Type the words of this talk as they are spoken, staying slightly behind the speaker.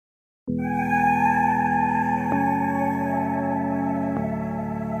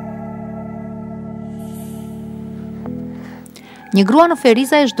Një grua në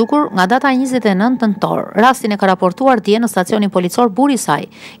Ferizaj është zhdukur nga data 29 nëntor. Rastin e ka raportuar dje në stacionin policor burri i saj,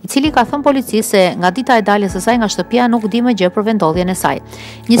 i cili ka thënë policisë se nga dita e daljes së saj nga shtëpia nuk di më gjë për vendodhjen e saj.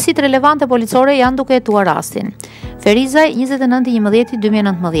 Njësitë relevante policore janë duke hetuar rastin. Ferizaj,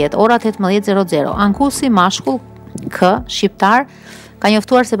 29/11/2019, ora 18:00. Ankusi mashkull K, shqiptar, ka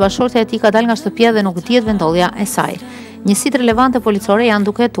njoftuar se bashkëshortja e tij ka dalë nga shtëpia dhe nuk dihet vendodhja e saj. Njësitë relevante policore janë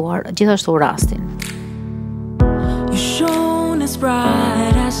duke hetuar gjithashtu rastin. As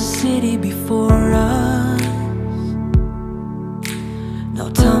bright as the city before us. Now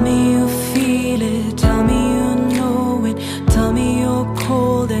tell me you feel it, tell me you know it, tell me you're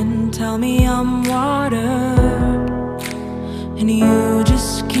cold and tell me I'm water, and you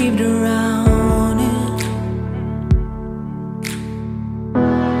just keep drowning.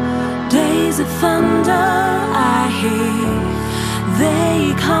 Days of thunder I hear,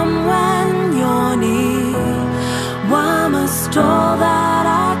 they come when you're near. Why must all that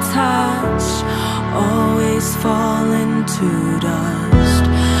I touch always fall into dust?